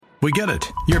We get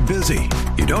it. You're busy.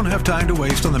 You don't have time to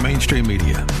waste on the mainstream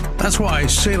media. That's why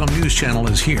Salem News Channel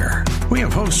is here. We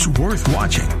have hosts worth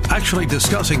watching, actually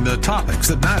discussing the topics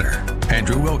that matter.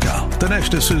 Andrew Wilkow,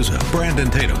 Dinesh D'Souza, Brandon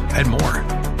Tatum, and more.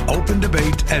 Open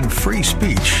debate and free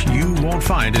speech you won't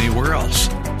find anywhere else.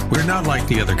 We're not like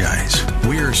the other guys.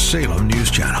 We're Salem News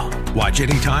Channel. Watch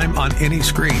anytime on any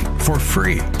screen for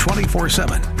free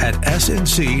 24/7 at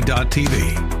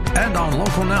snc.tv and on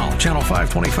Local Now, Channel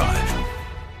 525.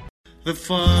 The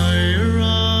fire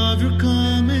of your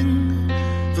coming,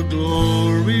 the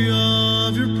glory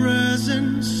of your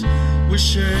presence will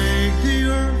shake the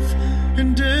earth,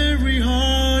 and every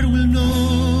heart will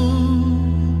know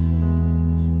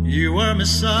you are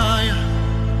Messiah,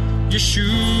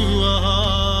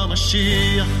 Yeshua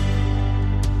HaMashiach,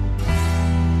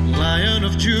 Lion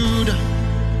of Judah,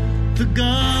 the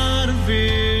God of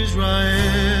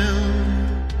Israel.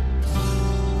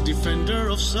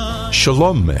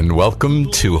 Shalom and welcome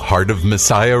to Heart of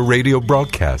Messiah radio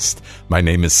broadcast. My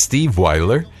name is Steve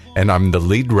Weiler and I'm the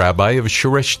lead rabbi of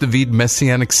Shoresh David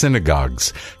Messianic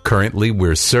Synagogues. Currently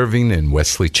we're serving in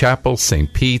Wesley Chapel,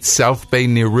 St. Pete, South Bay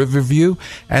near Riverview,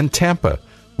 and Tampa.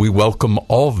 We welcome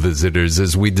all visitors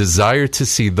as we desire to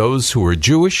see those who are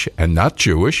Jewish and not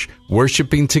Jewish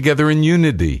worshiping together in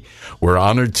unity. We're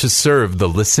honored to serve the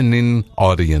listening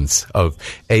audience of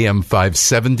AM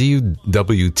 570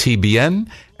 WTBN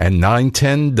and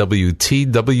 910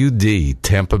 WTWD,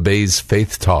 Tampa Bay's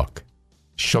Faith Talk.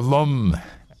 Shalom.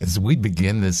 As we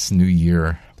begin this new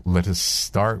year, let us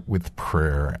start with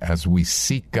prayer as we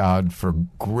seek God for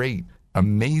great,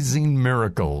 amazing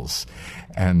miracles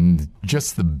and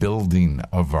just the building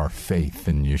of our faith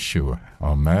in Yeshua.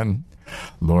 Amen.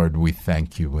 Lord, we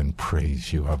thank you and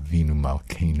praise you. Avinu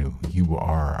Malkeinu. You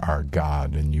are our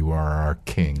God and you are our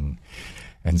King.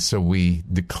 And so we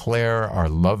declare our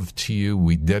love to you.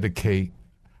 We dedicate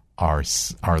our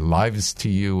lives to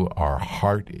you. Our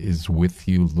heart is with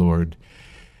you, Lord.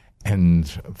 And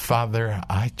Father,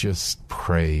 I just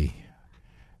pray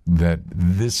that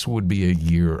this would be a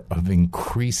year of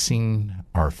increasing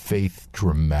our faith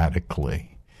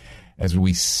dramatically as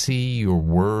we see your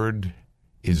word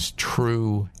is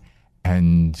true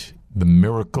and the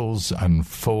miracles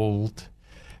unfold,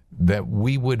 that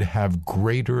we would have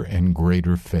greater and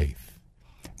greater faith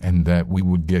and that we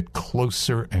would get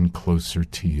closer and closer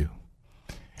to you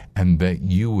and that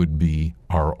you would be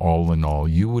our all in all.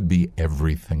 You would be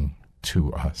everything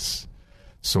to us.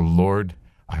 So, Lord,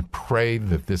 I pray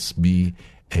that this be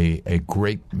a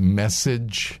great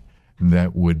message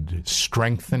that would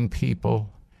strengthen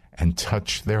people and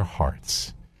touch their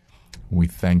hearts. We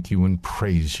thank you and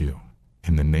praise you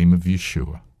in the name of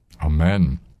Yeshua.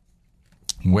 Amen.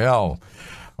 Well,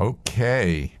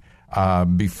 okay.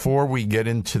 Before we get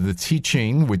into the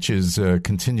teaching, which is a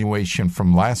continuation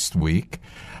from last week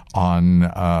on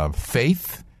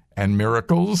faith and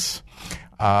miracles,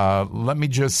 let me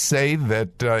just say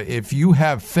that if you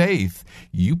have faith,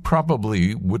 you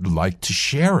probably would like to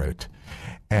share it.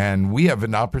 And we have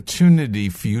an opportunity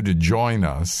for you to join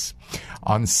us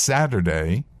on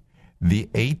Saturday, the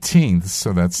 18th,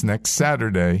 so that's next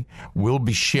Saturday. We'll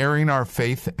be sharing our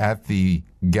faith at the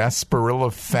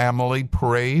Gasparilla Family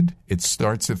Parade. It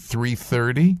starts at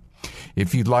 3:30.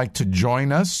 If you'd like to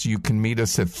join us, you can meet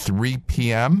us at 3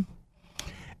 p.m.,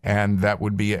 and that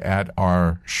would be at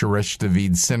our Shoresh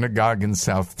David Synagogue in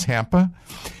South Tampa.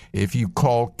 If you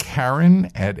call Karen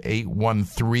at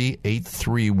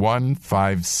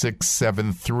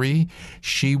 813-831-5673,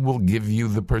 she will give you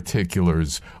the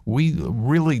particulars. We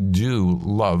really do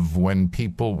love when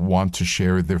people want to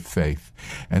share their faith.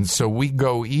 And so we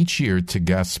go each year to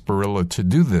Gasparilla to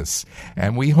do this,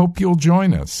 and we hope you'll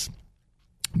join us.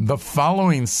 The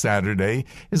following Saturday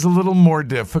is a little more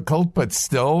difficult, but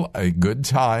still a good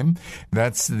time.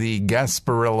 That's the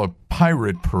Gasparilla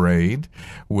Pirate Parade,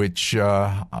 which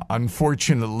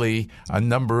unfortunately a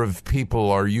number of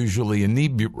people are usually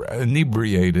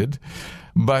inebriated.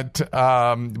 But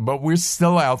we're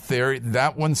still out there.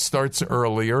 That one starts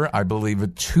earlier, I believe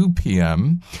at 2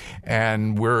 p.m.,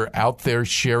 and we're out there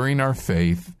sharing our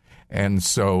faith. And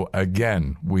so,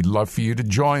 again, we'd love for you to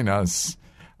join us.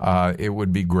 It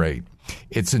would be great.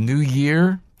 It's a new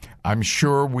year. I'm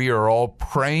sure we are all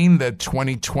praying that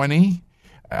 2020,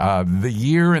 the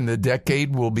year and the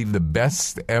decade, will be the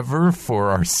best ever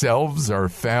for ourselves, our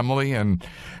family, and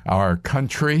our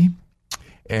country.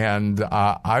 And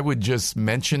I would just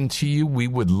mention to you, we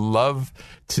would love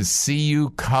to see you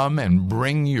come and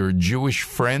bring your Jewish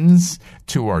friends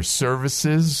to our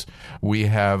services. We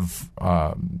have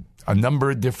a a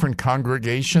number of different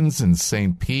congregations in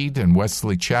St. Pete and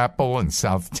Wesley Chapel and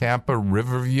South Tampa,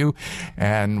 Riverview,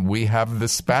 and we have the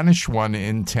Spanish one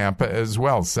in Tampa as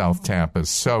well, South Tampa.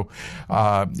 So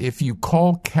if you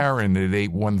call Karen at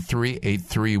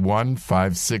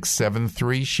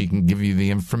 813-831-5673, she can give you the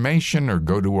information, or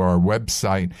go to our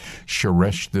website,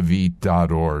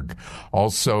 sureshdavit.org.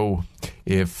 Also,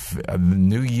 if the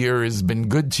new year has been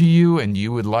good to you and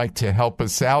you would like to help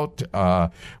us out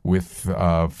with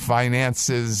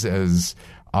finances, as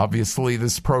obviously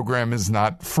this program is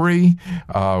not free,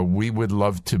 we would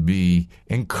love to be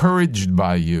encouraged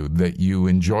by you that you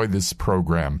enjoy this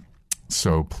program.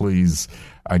 So please,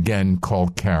 again, call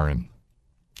Karen.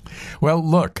 Well,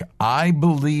 look, I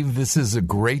believe this is a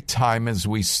great time as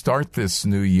we start this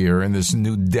new year and this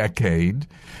new decade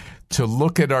to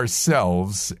look at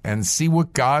ourselves and see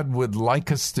what God would like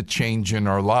us to change in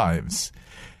our lives.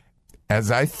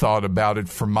 As I thought about it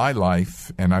for my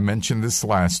life, and I mentioned this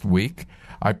last week,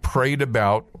 I prayed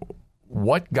about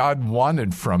what God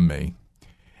wanted from me.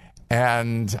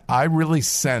 And I really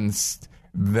sensed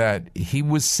that He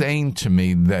was saying to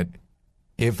me that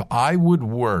if I would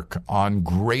work on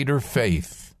greater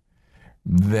faith,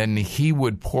 then He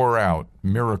would pour out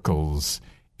miracles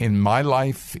in my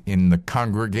life, in the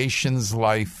congregation's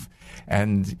life,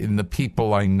 and in the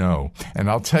people I know. And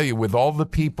I'll tell you, with all the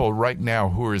people right now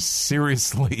who are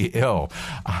seriously ill,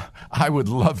 I would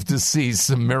love to see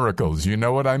some miracles. You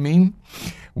know what I mean?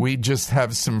 We just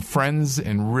have some friends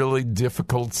in really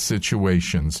difficult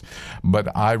situations.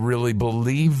 But I really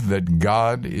believe that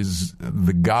God is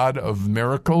the God of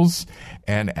miracles.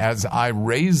 And as I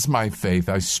raise my faith,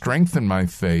 I strengthen my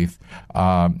faith,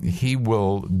 He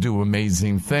will do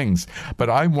amazing things. But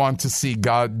I want to see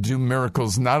God do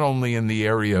miracles not only in the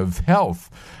area of health,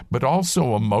 but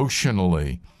also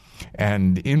emotionally,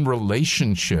 and in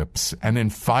relationships, and in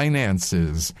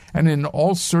finances, and in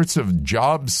all sorts of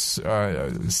jobs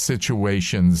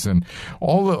situations, and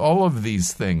all of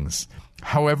these things.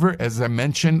 However, as I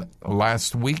mentioned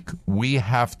last week, we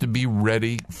have to be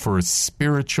ready for a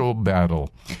spiritual battle.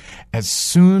 As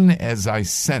soon as I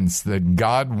sensed that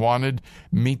God wanted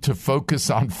me to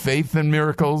focus on faith and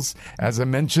miracles, as I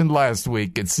mentioned last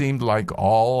week, it seemed like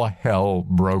all hell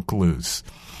broke loose.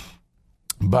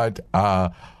 But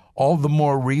all the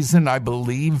more reason I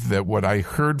believe that what I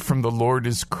heard from the Lord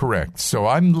is correct. So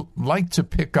I'd like to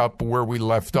pick up where we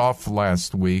left off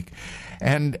last week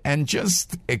and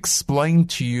just explain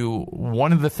to you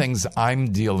one of the things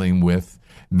I'm dealing with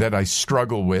that I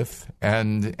struggle with,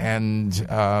 and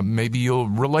maybe you'll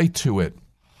relate to it.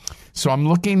 So I'm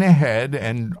looking ahead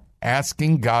and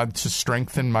asking God to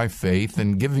strengthen my faith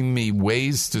and giving me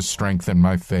ways to strengthen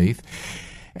my faith.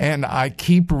 And I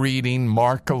keep reading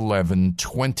Mark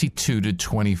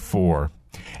 11:22-24.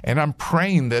 And I'm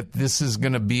praying that this is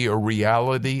going to be a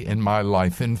reality in my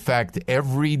life. In fact,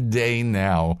 every day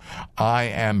now, I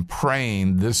am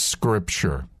praying this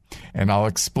scripture. And I'll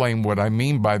explain what I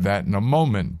mean by that in a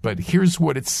moment. But here's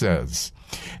what it says.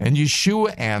 And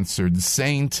Yeshua answered,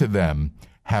 saying to them,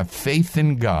 have faith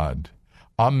in God.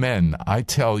 Amen, I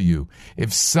tell you,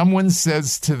 if someone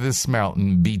says to this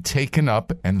mountain, be taken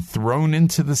up and thrown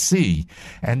into the sea,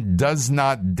 and does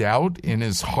not doubt in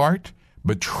his heart,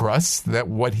 but trusts that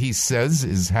what he says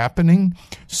is happening,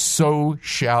 so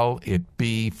shall it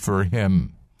be for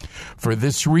him. For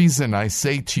this reason I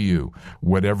say to you,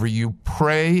 whatever you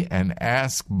pray and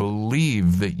ask,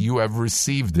 believe that you have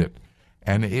received it,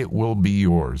 and it will be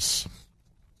yours.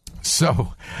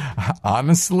 So,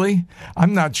 honestly,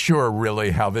 I'm not sure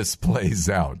really how this plays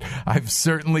out. I've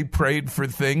certainly prayed for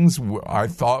things I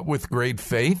thought with great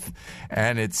faith,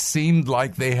 and it seemed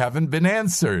like they haven't been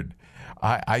answered.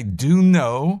 I do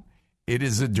know it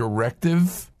is a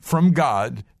directive from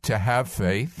God to have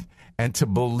faith and to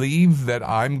believe that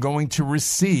I'm going to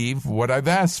receive what I've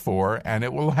asked for, and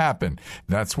it will happen.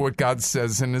 That's what God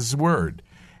says in His Word.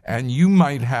 And you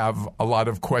might have a lot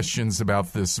of questions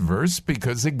about this verse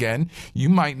because, again, you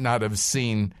might not have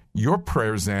seen your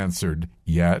prayers answered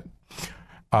yet.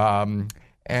 And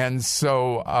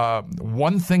so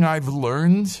one thing I've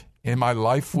learned in my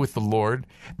life with the Lord,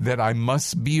 that I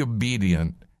must be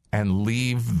obedient and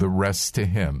leave the rest to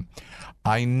Him.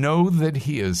 I know that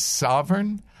He is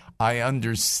sovereign. I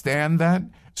understand that.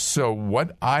 So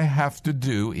what I have to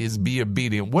do is be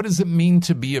obedient. What does it mean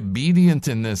to be obedient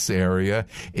in this area?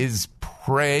 Is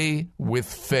pray with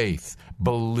faith,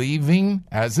 believing,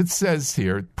 as it says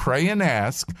here, pray and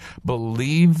ask,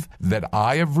 believe that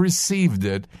I have received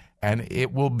it, and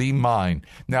it will be mine.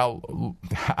 Now,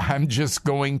 I'm just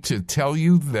going to tell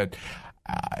you that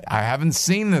I haven't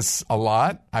seen this a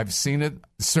lot. I've seen it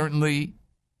certainly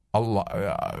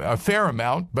a fair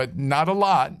amount, but not a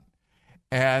lot.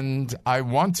 And I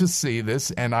want to see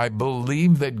this, and I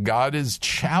believe that God is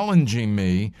challenging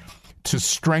me to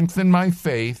strengthen my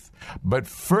faith, but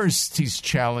first he's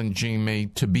challenging me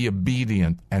to be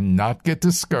obedient and not get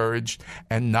discouraged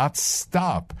and not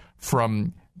stop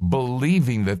from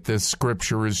believing that this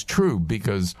scripture is true,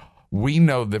 because we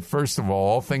know that, first of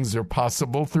all things are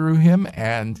possible through him,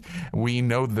 and we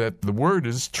know that the word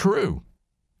is true.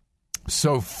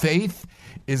 So faith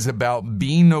is about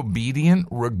being obedient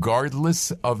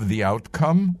regardless of the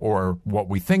outcome or what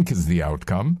we think is the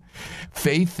outcome.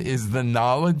 Faith is the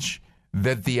knowledge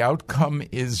that the outcome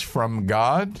is from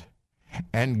God,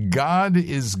 and God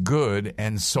is good,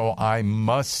 and so I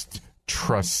must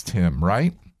trust him,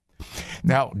 right?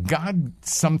 Now, God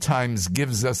sometimes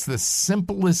gives us the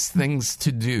simplest things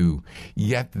to do,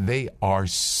 yet they are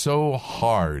so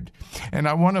hard. And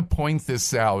I want to point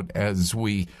this out as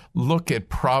we look at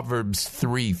Proverbs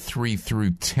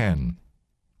 3:3-10.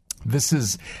 This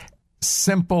is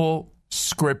simple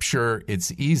scripture.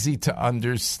 It's easy to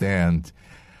understand,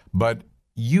 but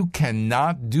you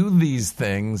cannot do these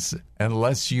things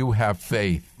unless you have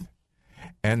faith.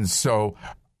 And so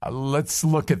let's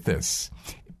look at this.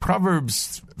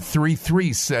 Proverbs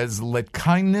 3:3 says, "Let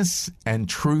kindness and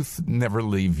truth never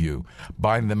leave you.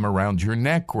 Bind them around your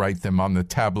neck, write them on the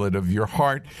tablet of your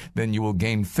heart. Then you will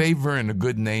gain favor and a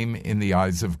good name in the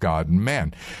eyes of God and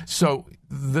man." So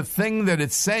the thing that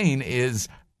it's saying is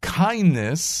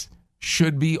kindness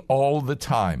should be all the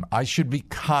time. I should be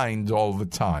kind all the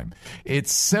time.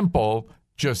 It's simple,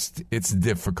 just it's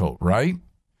difficult, right?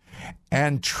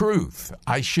 And truth,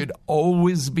 I should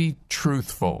always be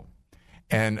truthful.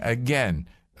 And again,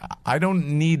 I don't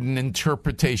need an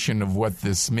interpretation of what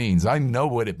this means. I know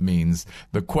what it means.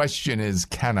 The question is,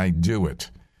 can I do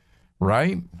it?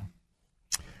 Right?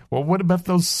 Well, what about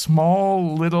those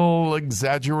small little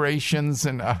exaggerations?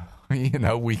 And, we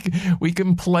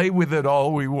can play with it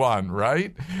all we want,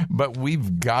 right? But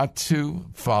we've got to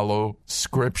follow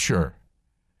Scripture.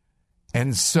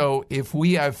 And so if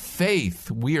we have faith,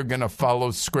 we are going to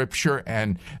follow Scripture,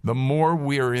 and the more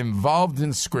we are involved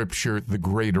in Scripture, the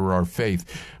greater our faith.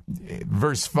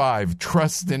 Verse 5,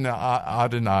 "Trust in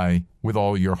Adonai with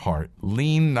all your heart.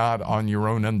 Lean not on your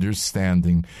own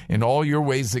understanding. In all your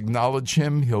ways acknowledge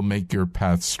him. He'll make your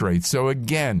path straight." So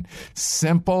again,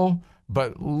 simple,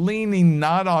 but leaning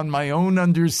not on my own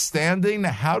understanding.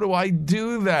 How do I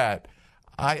do that?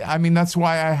 I mean, that's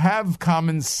why I have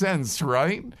common sense,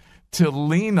 right? To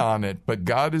lean on it, but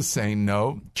God is saying,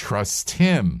 no, trust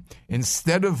him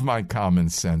instead of my common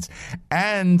sense.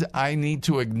 And I need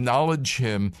to acknowledge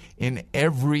him in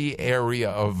every area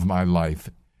of my life.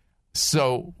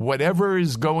 So whatever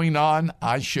is going on,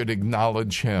 I should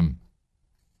acknowledge him.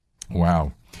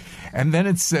 Wow. And then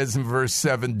it says in verse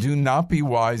 7, "Do not be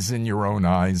wise in your own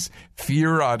eyes.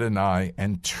 Fear Adonai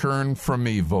and turn from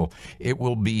evil. It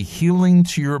will be healing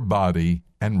to your body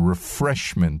and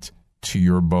refreshment to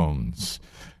your bones."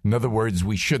 In other words,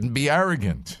 we shouldn't be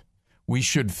arrogant. We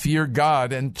should fear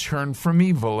God and turn from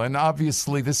evil. And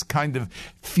obviously, this kind of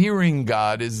fearing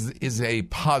God is a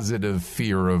positive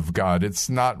fear of God. It's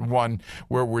not one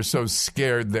where we're so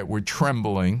scared that we're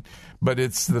trembling, but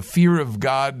it's the fear of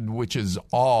God which is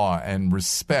awe and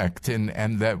respect,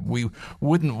 and that we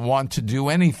wouldn't want to do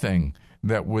anything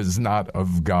that was not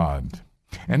of God.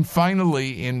 And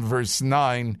finally, in verse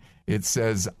 9, it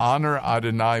says, "Honor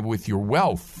Adonai with your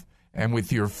wealth and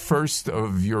with your first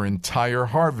of your entire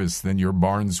harvest. Then your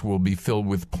barns will be filled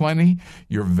with plenty.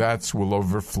 Your vats will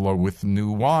overflow with new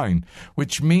wine,"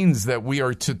 which means that we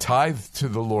are to tithe to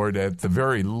the Lord at the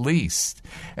very least,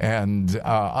 and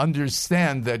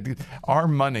understand that our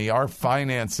money, our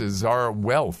finances, our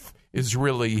wealth is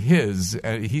really his,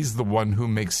 and he's the one who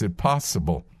makes it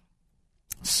possible.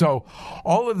 So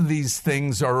all of these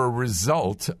things are a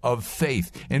result of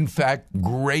faith. In fact,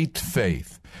 great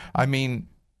faith. I mean,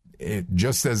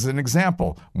 just as an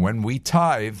example, when we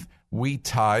tithe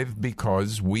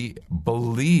because we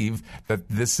believe that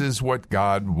this is what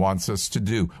God wants us to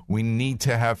do. We need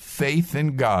to have faith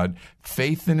in God,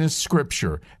 faith in his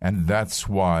Scripture, and that's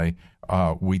why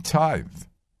we tithe.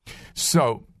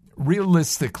 So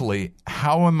realistically,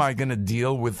 how am I going to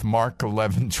deal with Mark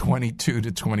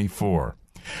 11:22-24?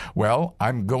 Well,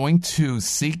 I'm going to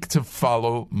seek to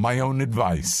follow my own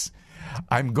advice.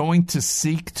 I'm going to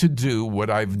seek to do what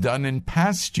I've done in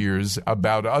past years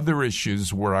about other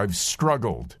issues where I've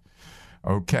struggled.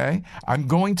 Okay? I'm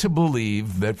going to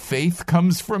believe that faith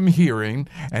comes from hearing,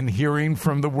 and hearing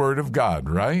from the Word of God,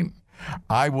 right?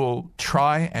 I will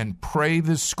try and pray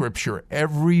the Scripture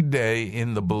every day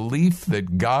in the belief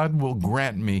that God will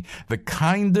grant me the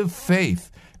kind of faith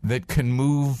that can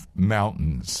move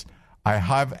mountains. I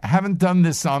haven't done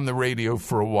this on the radio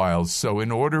for a while, so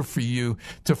in order for you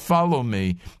to follow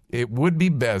me, it would be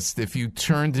best if you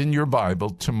turned in your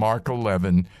Bible to Mark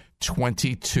 11,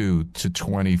 22 to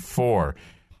 24.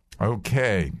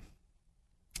 Okay.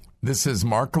 This is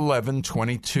Mark 11,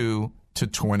 22 to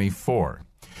 24.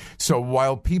 So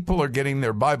while people are getting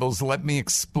their Bibles, let me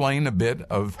explain a bit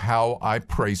of how I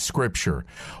pray Scripture.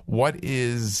 What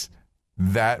is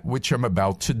that which I'm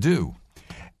about to do?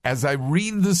 As I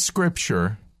read the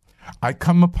Scripture, I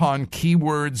come upon key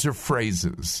words or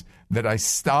phrases that I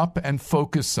stop and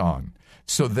focus on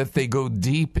so that they go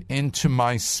deep into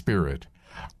my spirit.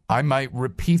 I might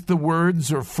repeat the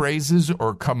words or phrases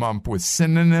or come up with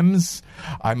synonyms.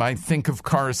 I might think of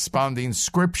corresponding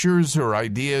scriptures or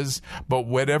ideas, but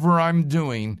whatever I'm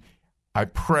doing, I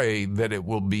pray that it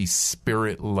will be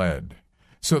Spirit-led.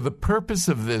 So the purpose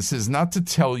of this is not to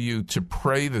tell you to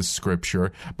pray the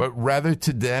Scripture, but rather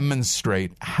to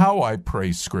demonstrate how I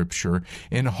pray Scripture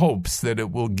in hopes that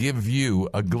it will give you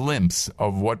a glimpse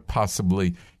of what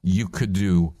possibly you could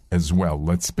do as well.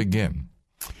 Let's begin.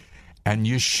 And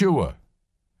Yeshua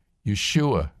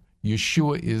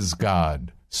is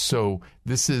God. So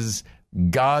this is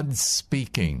God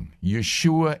speaking.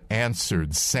 Yeshua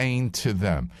answered, saying to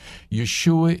them,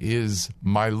 Yeshua is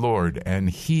my Lord, and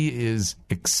he is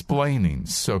explaining.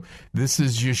 So this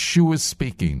is Yeshua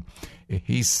speaking.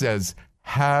 He says,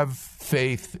 have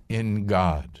faith in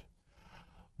God.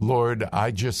 Lord, I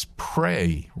just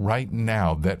pray right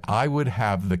now that I would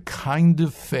have the kind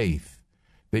of faith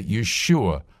that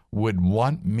Yeshua would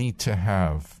want me to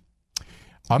have.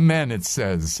 Amen, it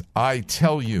says, I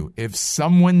tell you, if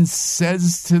someone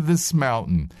says to this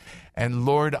mountain, and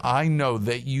Lord, I know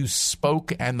that you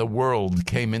spoke and the world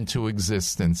came into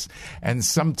existence. And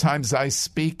sometimes I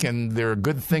speak and there are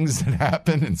good things that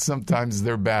happen and sometimes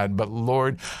they're bad. But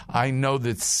Lord, I know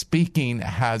that speaking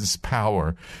has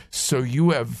power. So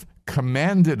you have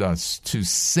commanded us to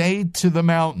say to the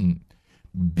mountain,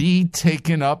 be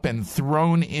taken up and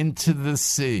thrown into the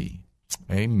sea.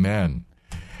 Amen.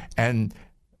 And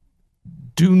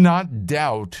do not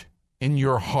doubt in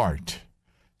your heart.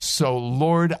 So,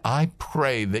 Lord, I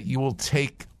pray that you will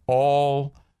take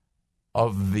all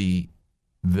of the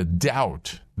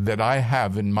doubt that I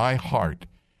have in my heart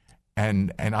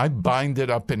and I bind it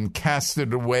up and cast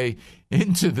it away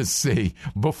into the sea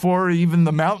before even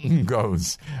the mountain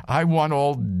goes. I want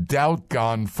all doubt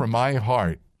gone from my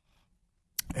heart.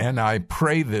 And I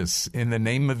pray this in the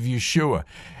name of Yeshua.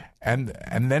 And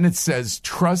then it says,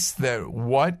 trust that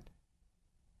what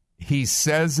he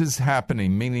says is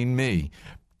happening, meaning me.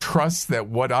 Trust that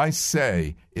what I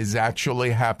say is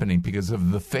actually happening because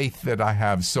of the faith that I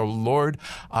have. So, Lord,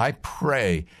 I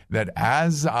pray that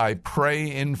as I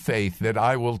pray in faith, that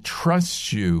I will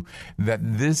trust you that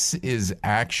this is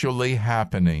actually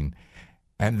happening.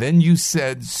 And then you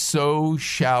said, so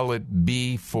shall it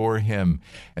be for him.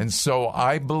 And so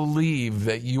I believe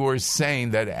that you are saying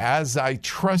that as I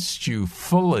trust you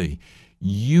fully,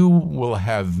 you will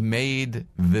have made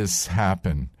this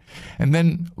happen. And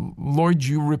then, Lord,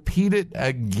 you repeat it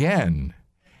again.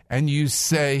 And you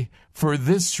say, for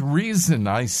this reason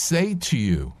I say to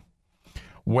you,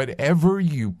 whatever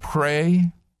you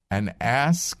pray and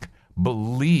ask,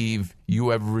 believe you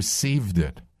have received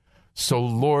it. So,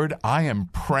 Lord, I am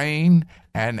praying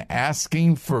and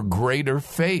asking for greater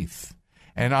faith,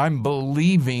 and I'm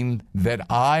believing that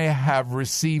I have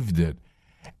received it,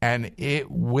 and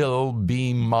it will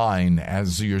be mine,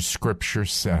 as your scripture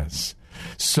says.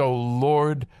 So,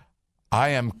 Lord, I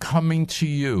am coming to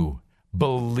you,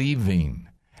 believing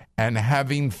and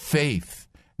having faith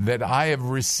that I have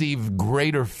received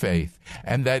greater faith,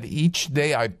 and that each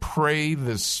day I pray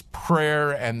this prayer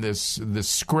and this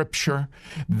scripture,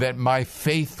 that my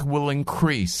faith will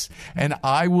increase, and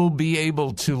I will be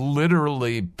able to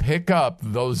literally pick up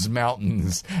those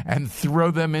mountains and throw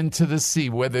them into the sea,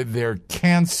 whether they're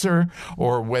cancer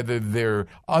or whether they're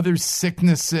other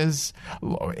sicknesses,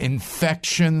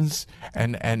 infections,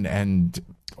 and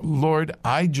Lord,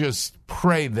 I just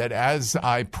pray that as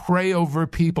I pray over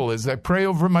people, as I pray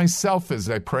over myself, as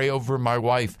I pray over my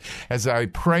wife, as I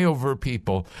pray over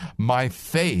people, my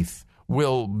faith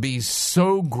will be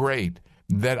so great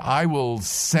that I will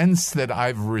sense that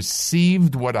I've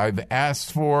received what I've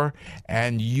asked for,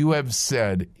 and you have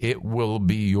said it will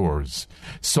be yours.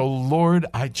 So, Lord,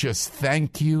 I just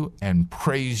thank you and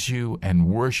praise you and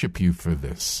worship you for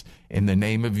this. In the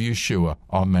name of Yeshua,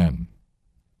 amen.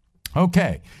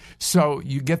 Okay, so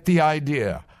you get the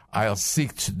idea. I'll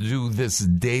seek to do this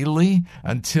daily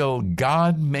until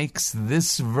God makes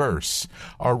this verse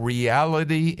a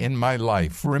reality in my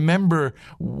life. Remember,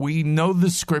 we know the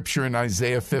scripture in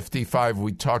Isaiah 55,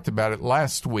 we talked about it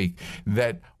last week,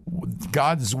 that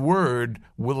God's word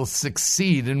will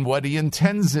succeed in what he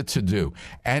intends it to do.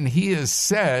 And he has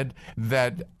said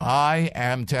that I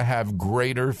am to have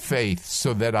greater faith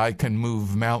so that I can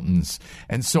move mountains.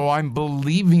 And so I'm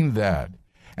believing that.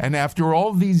 And after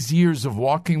all these years of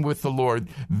walking with the Lord,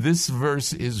 this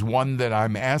verse is one that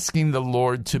I'm asking the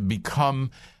Lord to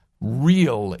become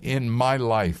real in my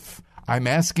life. I'm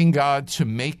asking God to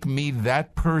make me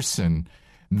that person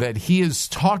that he is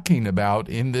talking about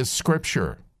in this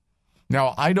scripture.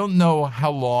 Now, I don't know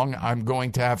how long I'm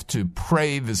going to have to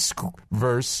pray this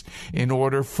verse in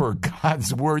order for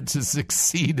God's word to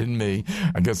succeed in me.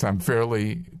 I guess I'm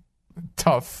fairly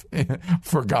tough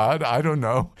for God. I don't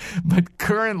know. But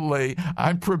currently,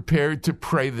 I'm prepared to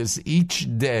pray this each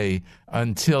day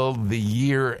until the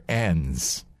year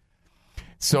ends.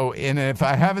 So, and if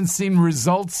I haven't seen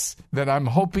results that I'm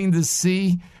hoping to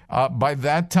see by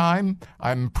that time,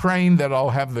 I'm praying that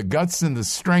I'll have the guts and the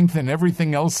strength and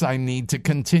everything else I need to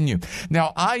continue.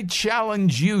 Now, I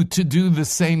challenge you to do the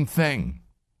same thing,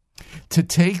 to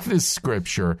take this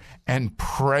scripture and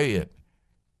pray it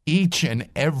each and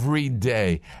every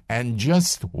day, and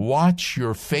just watch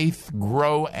your faith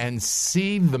grow and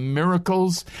see the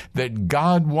miracles that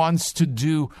God wants to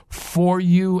do for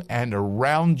you and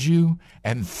around you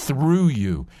and through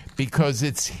you, because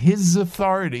it's his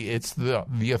authority. It's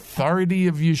the authority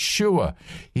of Yeshua.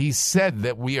 He said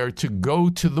that we are to go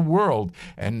to the world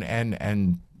and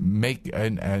make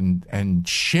and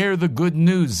share the good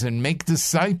news and make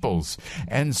disciples.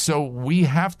 And so we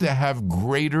have to have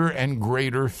greater and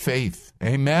greater faith.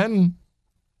 Amen.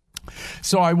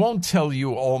 So I won't tell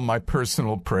you all my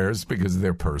personal prayers because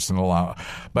they're personal,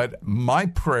 but my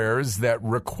prayers that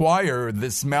require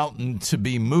this mountain to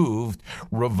be moved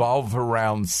revolve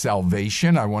around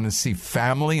salvation. I want to see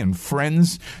family and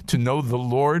friends to know the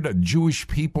Lord, a Jewish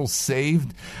people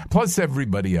saved, plus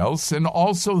everybody else. And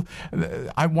also,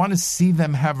 I want to see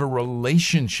them have a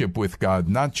relationship with God,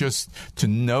 not just to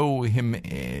know him,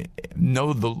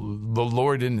 know the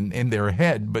Lord in their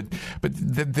head, but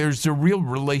that there's a real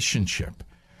relationship.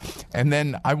 And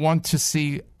then I want to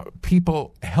see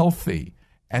people healthy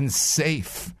and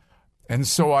safe. And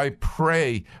so I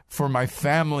pray for my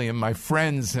family and my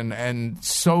friends and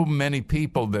so many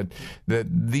people that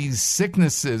these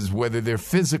sicknesses, whether they're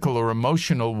physical or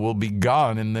emotional, will be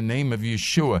gone in the name of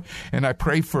Yeshua. And I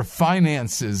pray for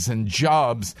finances and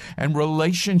jobs and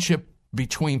relationship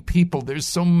between people. There's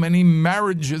so many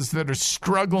marriages that are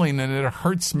struggling, and it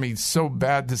hurts me so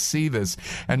bad to see this.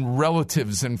 And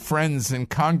relatives and friends and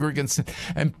congregants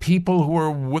and people who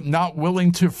are not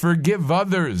willing to forgive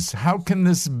others. How can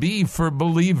this be for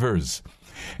believers?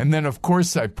 And then, of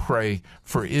course, I pray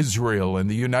for Israel and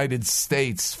the United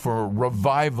States for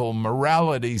revival,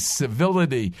 morality,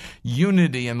 civility,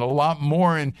 unity, and a lot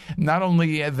more. And not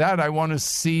only that, I want to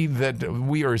see that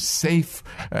we are safe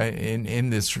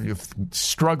in this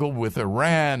struggle with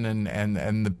Iran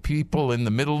and the people in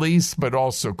the Middle East, but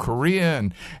also Korea.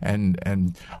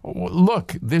 And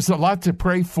look, there's a lot to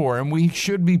pray for, and we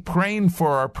should be praying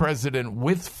for our president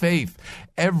with faith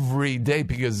every day,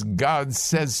 because God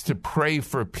says to pray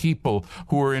for people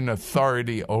who are in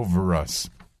authority over us.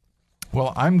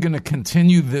 Well, I'm going to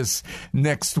continue this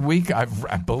next week.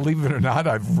 Believe it or not,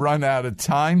 I've run out of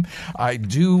time. I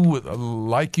do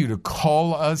like you to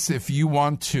call us if you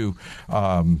want to.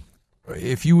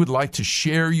 If you would like to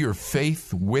share your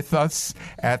faith with us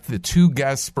at the 2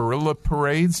 Gasparilla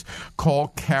parades, call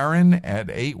Karen at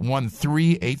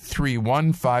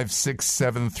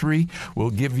 813-831-5673. We'll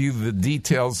give you the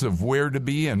details of where to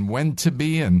be and when to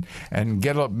be, and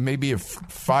get maybe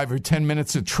 5 or 10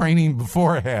 minutes of training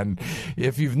beforehand.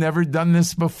 If you've never done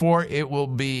this before, it'll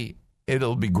be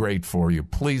great for you.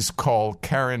 Please call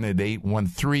Karen at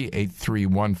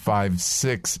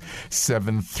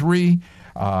 813-831-5673.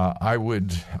 I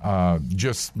would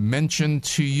just mention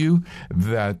to you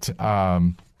that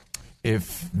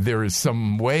if there is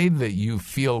some way that you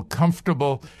feel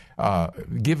comfortable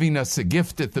giving us a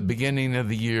gift at the beginning of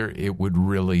the year, it would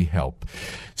really help.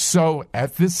 So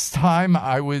at this time,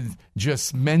 I would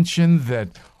just mention that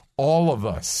all of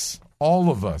us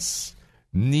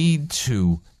need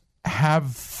to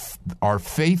have our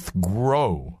faith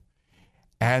grow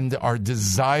and our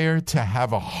desire to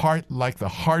have a heart like the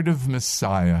heart of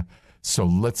Messiah. So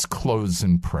let's close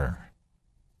in prayer.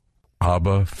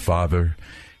 Abba, Father,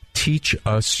 teach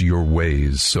us your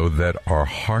ways so that our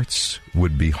hearts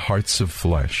would be hearts of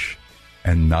flesh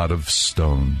and not of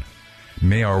stone.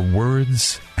 May our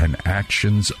words and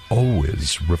actions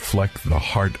always reflect the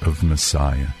heart of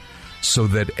Messiah, so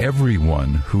that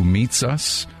everyone who meets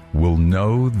us will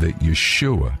know that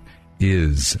Yeshua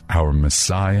is our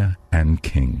Messiah and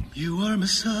King. You are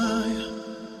Messiah,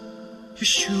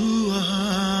 Yeshua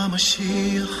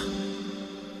HaMashiach,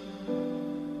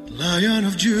 Lion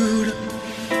of Judah,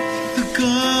 the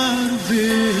God of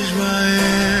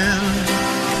Israel.